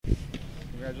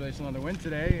Congratulations on the win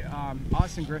today.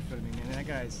 Austin Griffin, I mean, that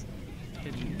guy's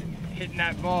hitting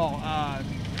that ball. I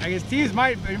guess teams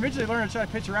might eventually learn to try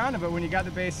to pitch around him, but when you got the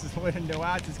bases loaded and no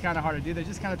outs, it's kind of hard to do that.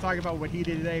 Just kind of talk about what he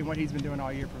did today and what he's been doing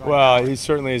all year. Well, he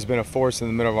certainly has been a force in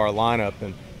the middle of our lineup,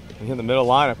 and in the middle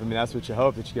lineup, I mean, that's what you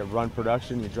hope, that you get run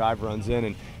production, you drive runs in,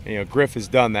 and you know, Griff has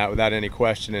done that without any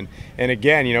question. And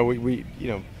again, you know, we you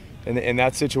know, in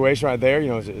that situation right there, you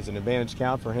know, is an advantage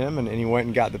count for him, and he went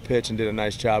and got the pitch and did a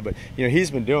nice job. But you know,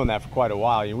 he's been doing that for quite a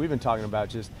while. You know, we've been talking about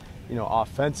just, you know,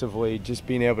 offensively, just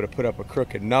being able to put up a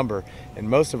crooked number. And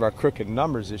most of our crooked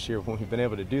numbers this year, when we've been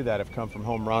able to do that, have come from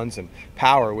home runs and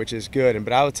power, which is good.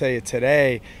 But I would tell you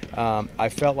today, I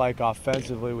felt like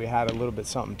offensively we had a little bit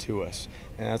something to us.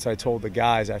 And that's what I told the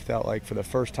guys. I felt like for the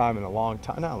first time in a long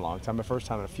time, not a long time, the first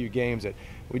time in a few games, that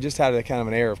we just had a kind of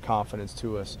an air of confidence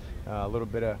to us, a little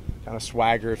bit of kind of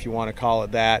swagger, if you want to call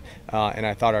it that. And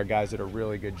I thought our guys did a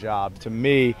really good job. To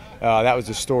me, that was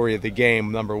the story of the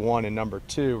game, number one. And number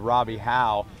two, Robby,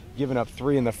 Howell, giving up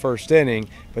 3 in the first inning,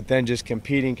 but then just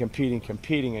competing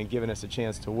and giving us a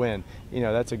chance to win. You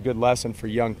know, that's a good lesson for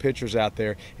young pitchers out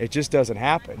there. It just doesn't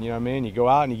happen, you know what I mean? You go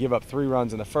out and you give up 3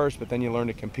 runs in the first, but then you learn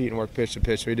to compete and work pitch to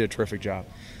pitch. So he did a terrific job.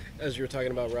 As you were talking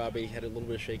about, Robby had a little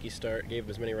bit of shaky start, gave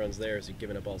as many runs there as he'd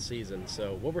given up all season.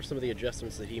 So what were some of the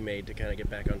adjustments that he made to kind of get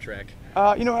back on track?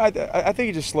 You know, I think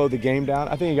he just slowed the game down.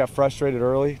 I think he got frustrated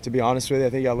early, to be honest with you.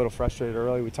 I think he got a little frustrated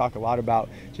early. We talk a lot about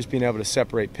just being able to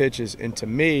separate pitches. And to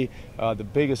me, the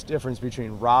biggest difference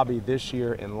between Robby this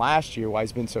year and last year, why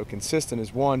he's been so consistent,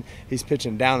 is one, he's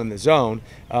pitching down in the zone.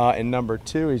 And number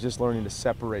two, he's just learning to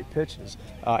separate pitches.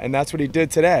 And that's what he did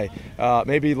today.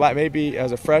 Maybe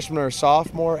as a freshman or a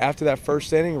sophomore, after that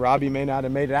first inning, Robby may not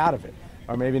have made it out of it,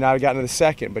 or maybe not have gotten to the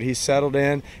second, but he settled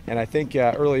in. And I think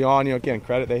early on, you know, again,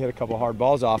 credit, they hit a couple of hard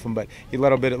balls off him, but he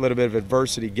let a little bit of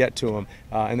adversity get to him,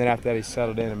 and then after that he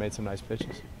settled in and made some nice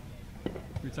pitches.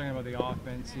 You're talking about the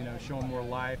offense, you know, showing more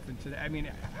life. And I mean,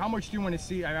 how much do you want to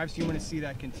see? Obviously, you want to see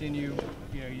that continue.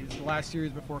 You know, the last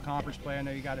series before conference play, I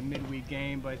know you got a midweek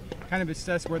game, but kind of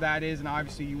assess where that is. And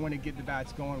obviously, you want to get the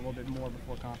bats going a little bit more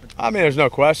before conference play. I mean, there's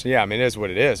no question. Yeah, I mean, it is what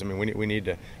it is. I mean, we need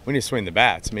to swing the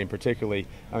bats. I mean, particularly,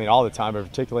 all the time, but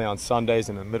particularly on Sundays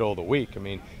in the middle of the week. I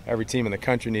mean, every team in the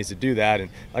country needs to do that. And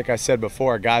like I said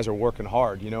before, our guys are working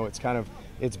hard. You know,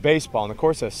 it's baseball. In the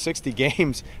course of 60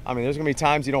 games, I mean, there's going to be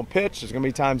times you don't pitch. There's going to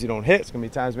be times you don't hit. There's going to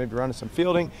be times maybe running some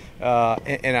fielding.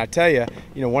 And I tell you,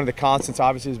 you know, one of the constants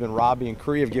obviously has been Robby and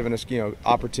Cree have given us, you know,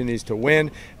 opportunities to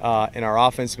win. And our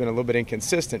offense has been a little bit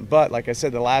inconsistent. But like I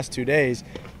said, the last 2 days,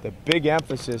 the big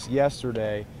emphasis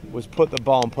yesterday was put the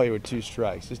ball in play with 2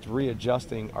 strikes, just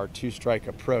readjusting our 2-strike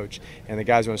approach. And the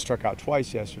guys only struck out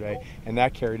twice yesterday, and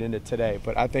that carried into today.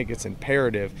 But I think it's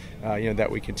imperative, you know,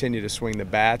 that we continue to swing the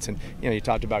bats. And you know, you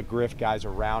talked about Griff, guys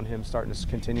around him starting to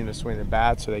continue to swing the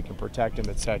bats so they can protect him,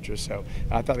 etc. So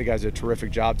I thought the guys did a terrific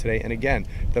job today. And again,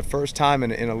 the first time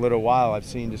in a little while I've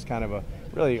seen just kind of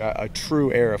a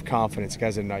true air of confidence. The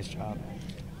guys did a nice job.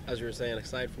 As you were saying,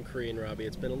 aside from Cree and Robby,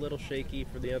 it's been a little shaky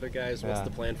for the other guys. What's the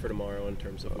plan for tomorrow in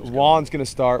terms of Juan's going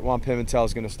to start. Juan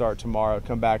Pimentel's going to start tomorrow,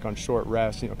 come back on short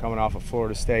rest, you know, coming off of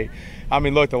Florida State. I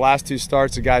mean, look, the last 2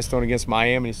 starts, the guy's thrown against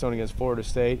Miami, he's thrown against Florida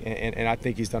State, and I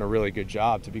think he's done a really good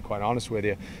job, to be quite honest with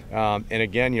you. And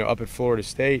again, you know, up at Florida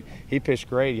State, he pitched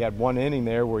great. He had 1 inning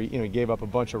there where he gave up a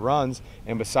bunch of runs,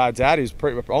 and besides that, he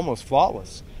was almost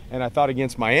flawless. And I thought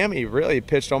against Miami, he really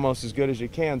pitched almost as good as you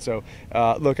can. So,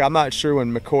 look, I'm not sure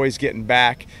when McCoy's getting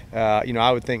back. You know,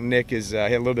 I would think Nick had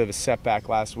a little bit of a setback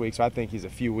last week, so I think he's a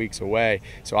few weeks away.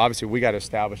 So, obviously, we got to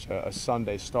establish a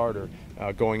Sunday starter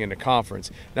going into conference.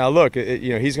 Now, look, you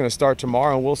know, he's going to start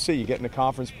tomorrow, and we'll see. You get into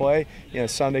conference play, you know,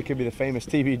 Sunday could be the famous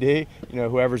TBD, you know,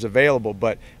 whoever's available.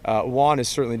 But Juan has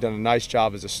certainly done a nice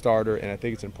job as a starter, and I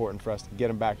think it's important for us to get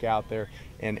him back out there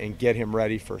and get him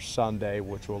ready for Sunday,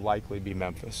 which will likely be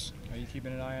Memphis. Are you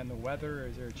keeping an eye on the weather, or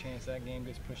is there a chance that game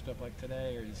gets pushed up like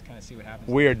today, or just kind of see what happens?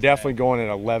 We are definitely going at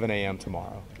 11 a.m.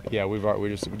 tomorrow. Yeah,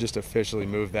 we just officially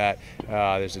moved that.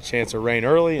 There's a chance of rain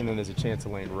early, and then there's a chance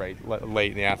of rain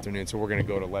late in the afternoon. So we're going to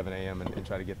go to 11 a.m. and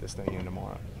try to get this thing in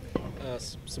tomorrow.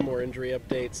 Some more injury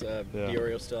updates.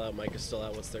 Diorio's still out. Mike is still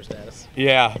out. What's their status?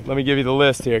 Yeah, let me give you the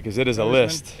list here, because it is a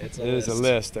list. It is a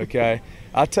list. Okay,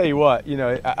 I'll tell you what. You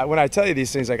know, when I tell you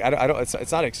these things, like I don't.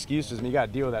 It's not excuses. I mean, you got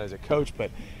to deal with that as a coach,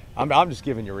 but I'm just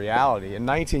giving you reality. In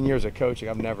 19 years of coaching,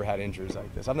 I've never had injuries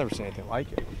like this. I've never seen anything like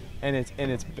it. And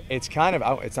it's kind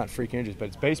of, it's not freak injuries, but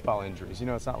it's baseball injuries. You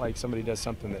know, it's not like somebody does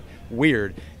something that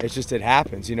weird. It's just it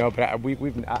happens. You know, but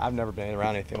I've never been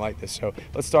around anything like this. So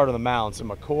let's start on the mound. So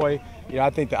McCoy, you know, I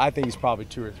think he's probably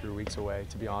 2 or 3 weeks away,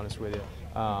 to be honest with you.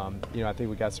 You know, I think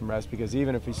we got some rest, because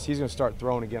even if he's going to start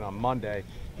throwing again on Monday,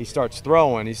 he starts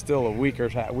throwing, he's still a week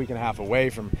and a half away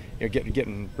from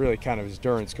getting really kind of his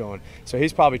endurance going. So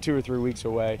he's probably 2 or 3 weeks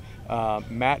away.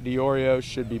 Matt Diorio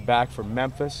should be back from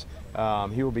Memphis.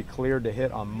 He will be cleared to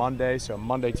hit on Monday. So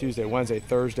Monday, Tuesday, Wednesday,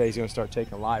 Thursday, he's going to start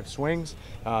taking live swings.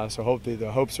 So hopefully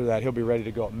the hopes are that he'll be ready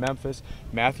to go at Memphis.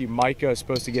 Matthew Micah is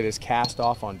supposed to get his cast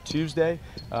off on Tuesday.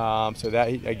 So that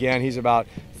again, he's about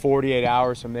 48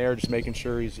 hours from there, just making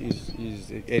sure he's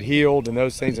healed and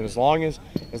those things. And as long as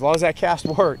that cast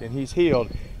worked and he's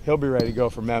healed, he'll be ready to go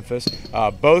for Memphis.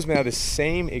 Bozeman had the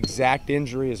same exact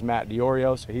injury as Matt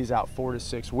Diorio, so he's out 4 to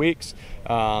 6 weeks.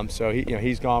 So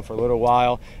he's gone for a little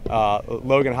while.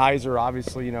 Logan Heiser,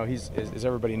 obviously, he's, as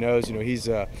everybody knows, he's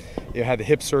had the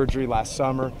hip surgery last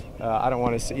summer. I don't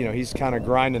want to say, he's kind of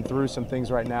grinding through some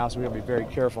things right now, so we got to be very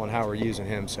careful on how we're using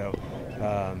him. So.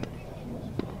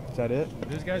 Is that it?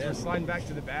 Those guys were sliding back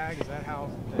to the bag. Is that how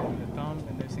the thumb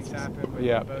and those things happen?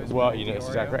 Yeah, well, it's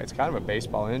exactly right. It's kind of a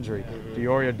baseball injury.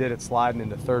 Diorio did it sliding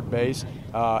into third base,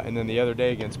 and then the other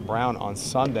day against Brown on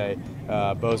Sunday,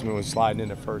 Bozeman was sliding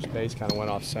into first base, kind of went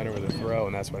off center with a throw,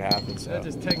 and that's what happened. So. That's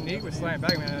his technique with sliding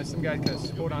back, man. Some guys kind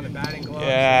of hold on the batting glove.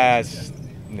 Yeah, it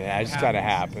just kind of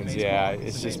happens. Yeah,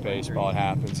 it's just baseball. It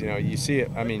happens. You see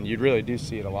it. I mean, you really do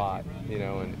see it a lot.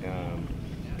 And.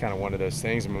 Kind of one of those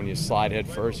things. I mean, when you slide head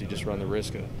first, you just run the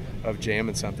risk of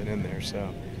jamming something in there.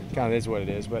 So kind of is what it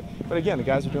is. But again, the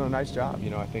guys are doing a nice job.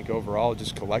 I think overall,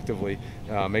 just collectively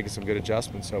making some good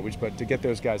adjustments. So but to get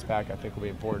those guys back, I think will be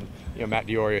important. Matt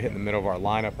Diorio hitting the middle of our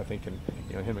lineup, I think, and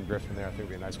him and Griffin there, I think will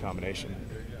be a nice combination.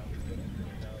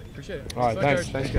 Appreciate it. All right, thanks.